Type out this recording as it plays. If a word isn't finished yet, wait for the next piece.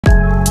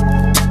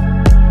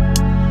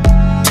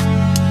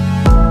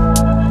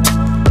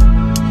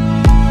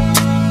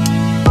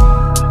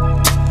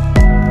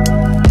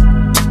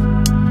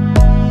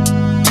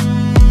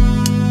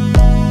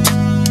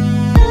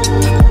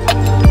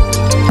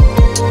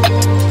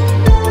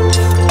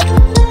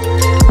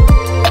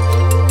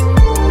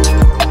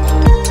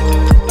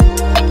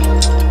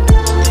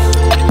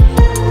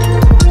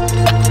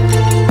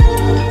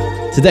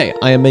Today,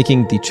 I am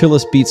making the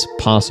chillest beats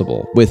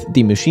possible with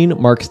the Maschine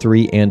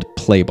MK3 and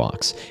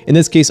Playbox. In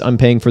this case, I'm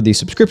paying for the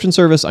subscription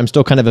service. I'm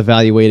still kind of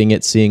evaluating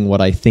it, seeing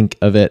what I think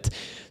of it.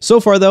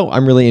 So far, though,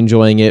 I'm really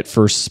enjoying it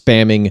for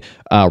spamming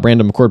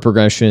random chord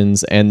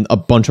progressions and a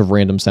bunch of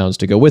random sounds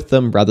to go with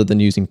them rather than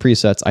using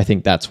presets. I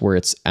think that's where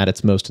it's at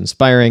its most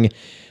inspiring.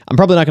 I'm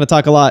probably not going to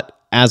talk a lot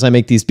as I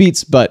make these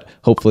beats, but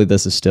hopefully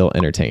this is still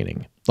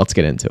entertaining. Let's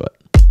get into it.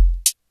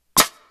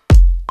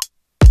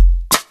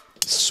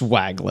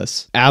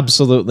 Swagless.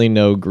 Absolutely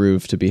no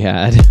groove to be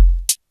had.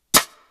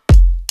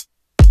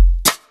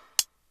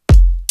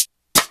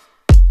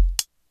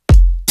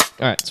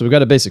 All right, so we've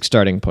got a basic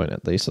starting point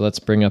at least. So let's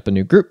bring up a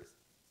new group.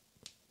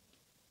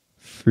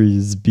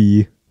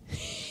 Frisbee.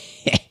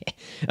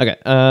 Okay.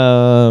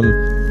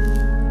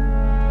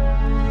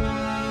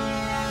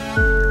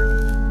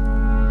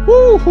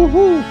 Woo hoo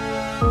hoo.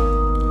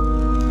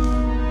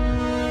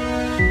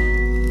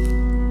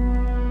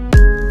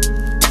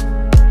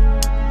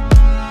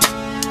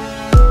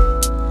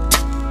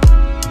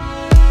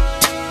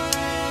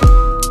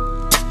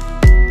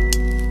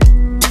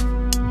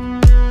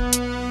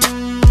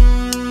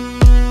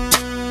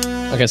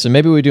 Okay, so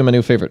maybe we do my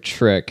new favorite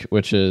trick,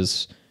 which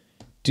is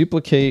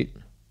duplicate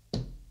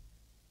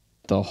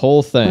the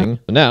whole thing.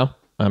 So now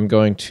I'm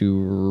going to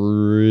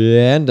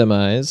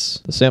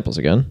randomize the samples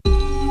again.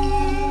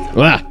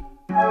 Ah!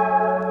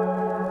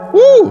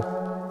 Woo!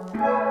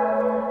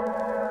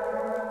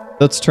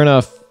 Let's turn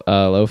off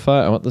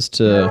lo-fi. I want this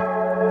to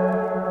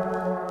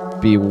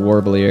be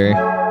warblier.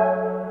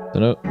 So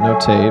no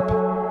tape.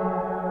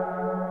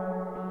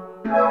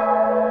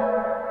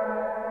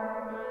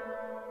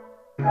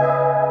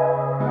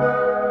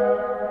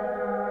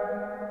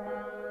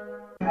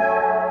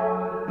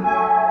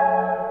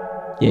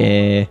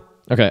 Yeah.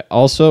 Okay,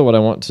 also what I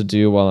want to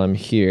do while I'm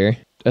here,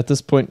 at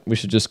this point we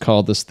should just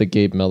call this the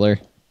Gabe Miller.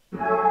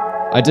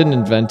 I didn't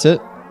invent it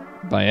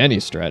by any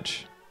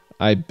stretch.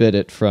 I bit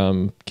it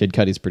from Kid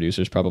Cudi's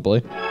producers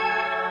probably.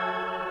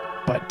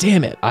 But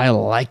damn it, I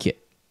like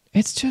it.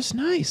 It's just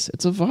nice.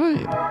 It's a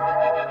vibe.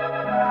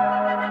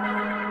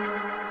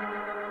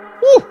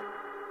 Woo!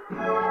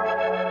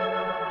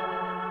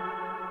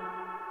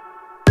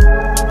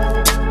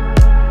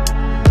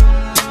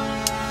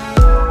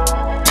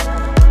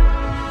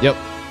 Yep,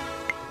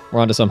 we're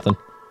onto something.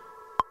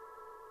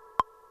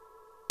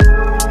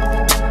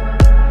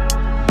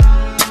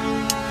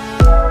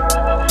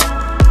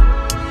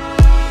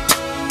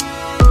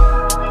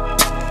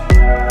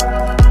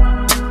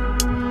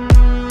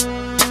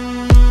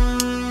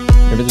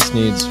 Maybe this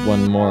needs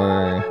one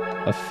more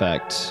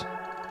effect.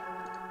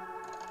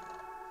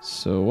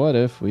 So what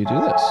if we do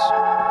this?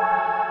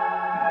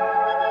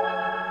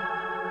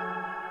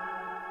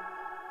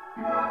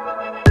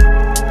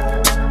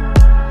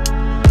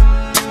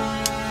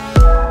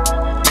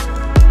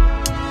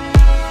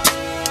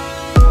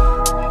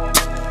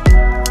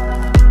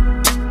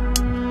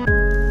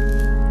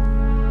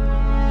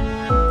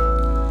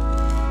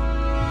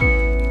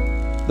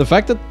 The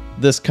fact that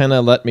this kind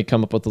of let me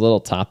come up with a little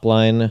top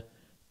line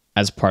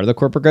as part of the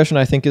chord progression,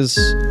 I think is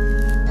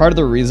part of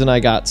the reason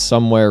I got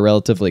somewhere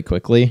relatively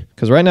quickly.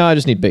 Because right now I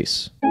just need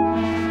bass.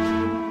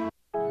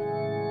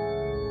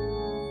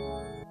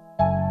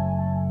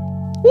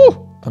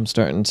 Woo! I'm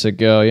starting to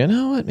go, you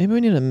know what? Maybe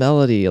we need a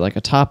melody, like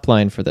a top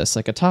line for this.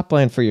 Like a top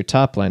line for your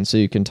top line, so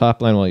you can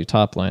top line while you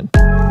top line.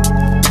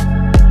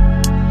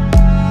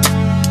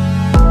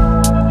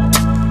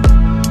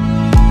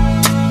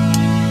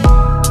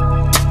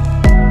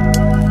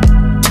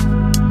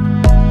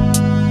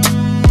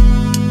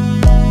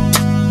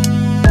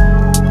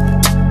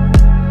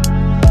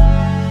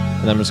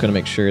 And I'm just going to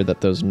make sure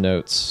that those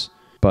notes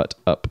butt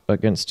up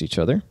against each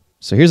other.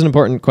 So here's an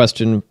important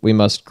question we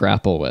must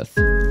grapple with.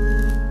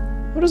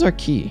 What is our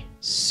key?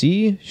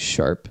 C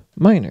sharp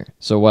minor.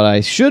 So what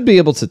I should be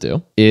able to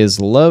do is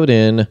load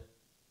in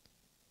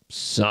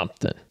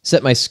something.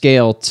 Set my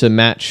scale to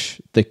match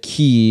the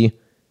key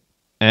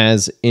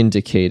as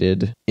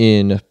indicated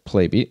in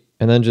Playbeat.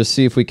 And then just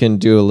see if we can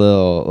do a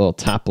little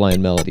top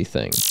line melody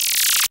thing.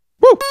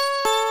 Woo!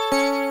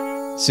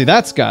 See,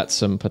 that's got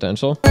some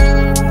potential.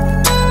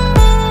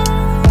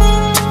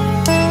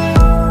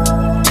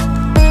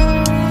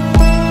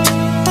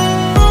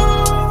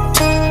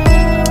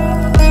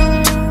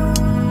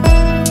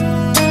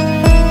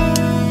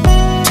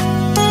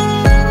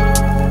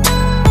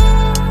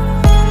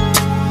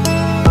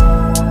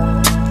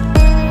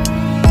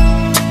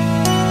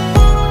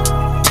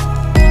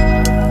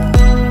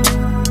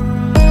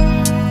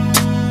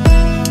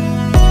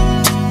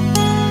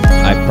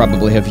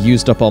 Probably have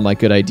used up all my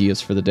good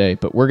ideas for the day,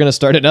 but we're going to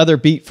start another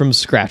beat from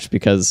scratch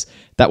because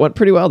that went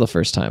pretty well the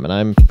first time and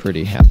I'm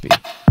pretty happy.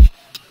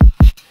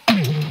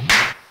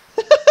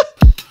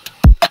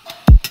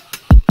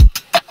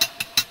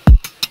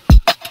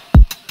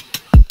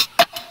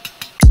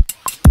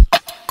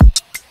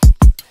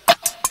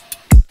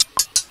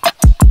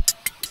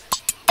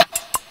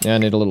 Yeah, I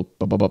need a little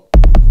bop.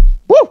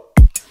 Woo!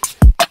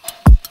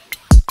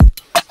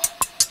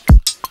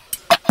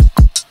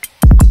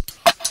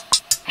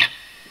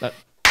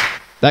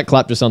 That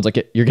clap just sounds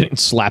like you're getting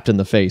slapped in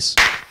the face.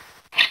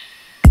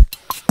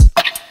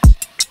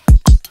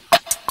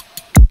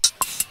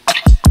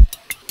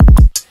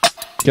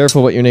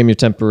 Careful what you name your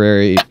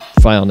temporary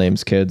file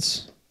names,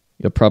 kids.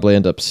 You'll probably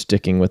end up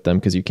sticking with them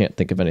because you can't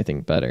think of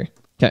anything better.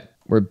 Okay,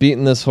 we're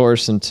beating this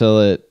horse until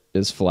it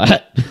is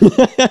flat.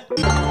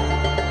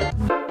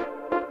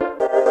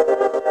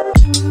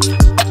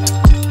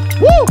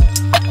 Woo!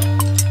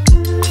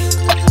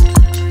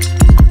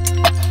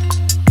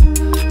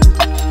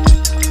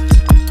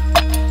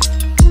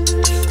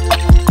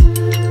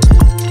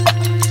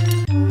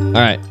 All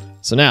right,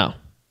 so now,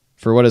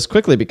 for what is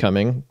quickly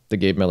becoming the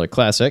Gabe Miller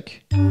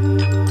classic. So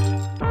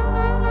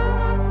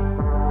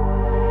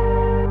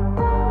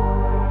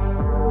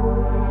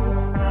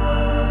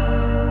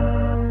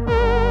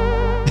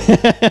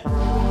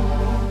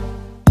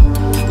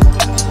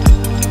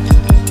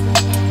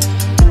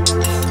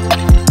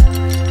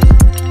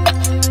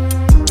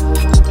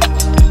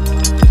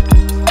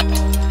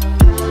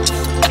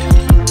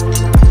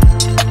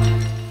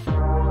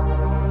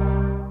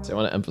I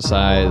want to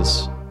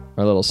emphasize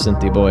our little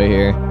synthy boy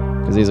here,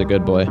 because he's a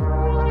good boy.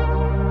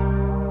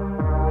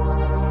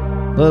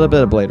 A little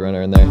bit of Blade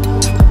Runner in there.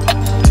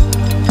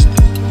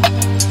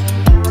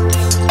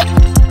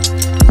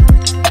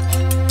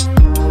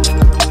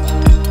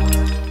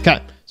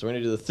 Okay, so we're going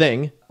to do the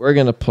thing. We're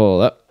going to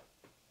pull up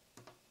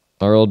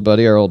our old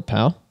buddy, our old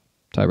pal,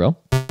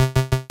 Tyrell.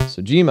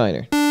 So G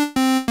minor.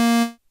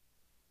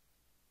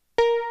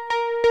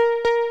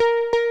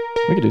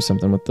 We could do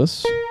something with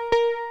this.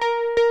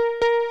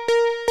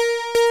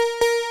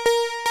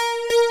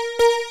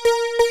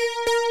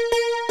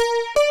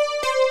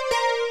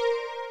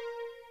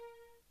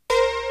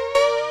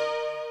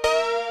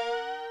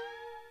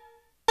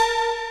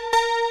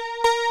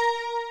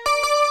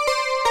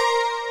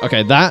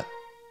 Okay, that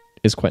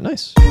is quite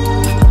nice.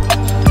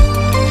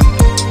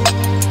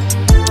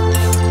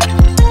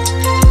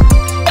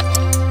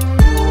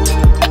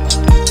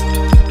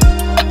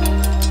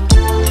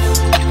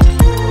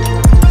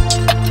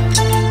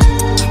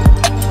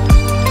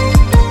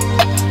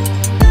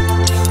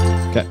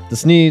 Okay,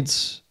 this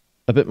needs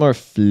a bit more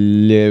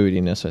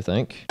floatiness, I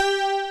think.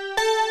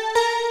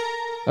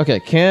 Okay,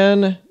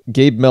 can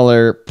Gabe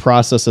Miller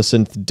process a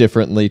synth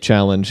differently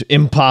challenge?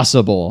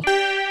 Impossible.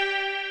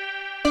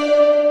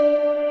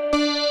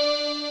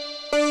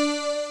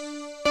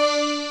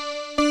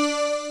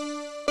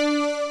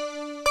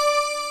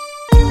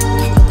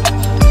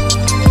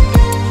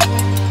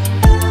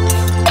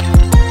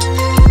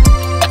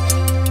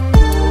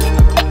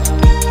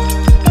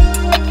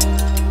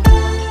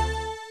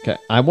 Okay,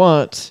 I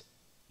want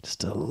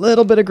just a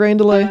little bit of grain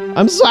delay.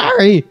 I'm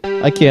sorry.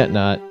 I can't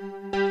not.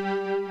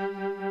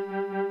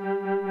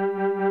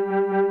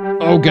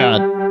 Oh,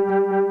 God.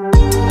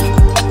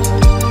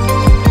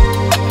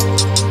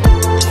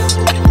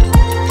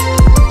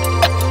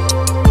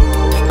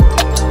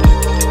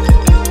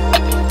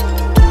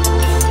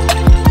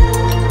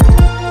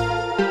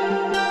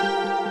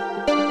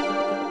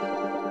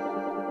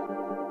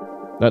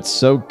 That's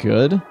so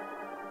good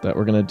that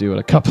we're going to do it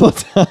a couple of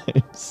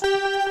times.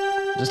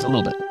 Just a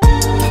little bit.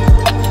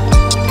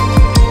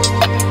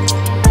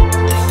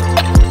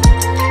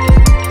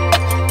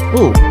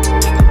 Ooh.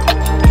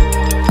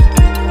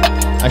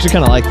 I actually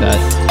kind of like that.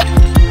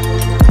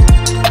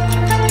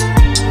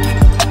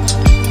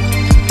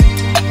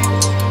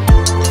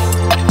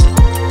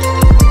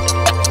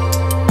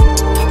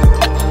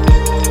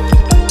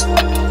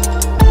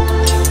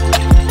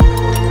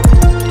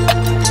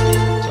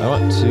 So I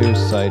want to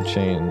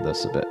sidechain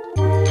this a bit.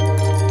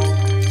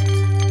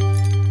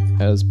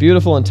 As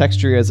beautiful and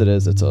textury as it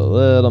is, it's a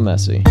little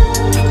messy.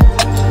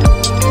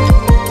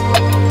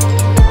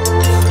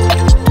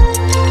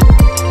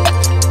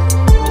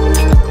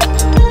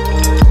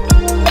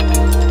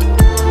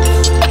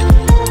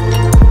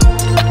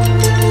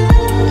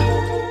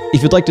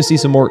 If you'd like to see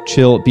some more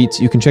chill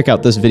beats, you can check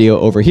out this video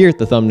over here.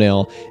 The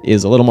thumbnail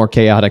is a little more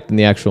chaotic than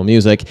the actual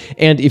music.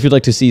 And if you'd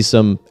like to see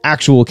some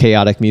actual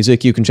chaotic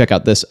music, you can check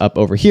out this up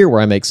over here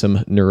where I make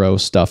some neuro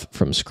stuff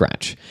from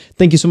scratch.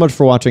 Thank you so much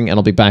for watching, and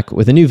I'll be back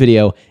with a new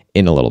video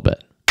in a little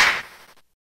bit.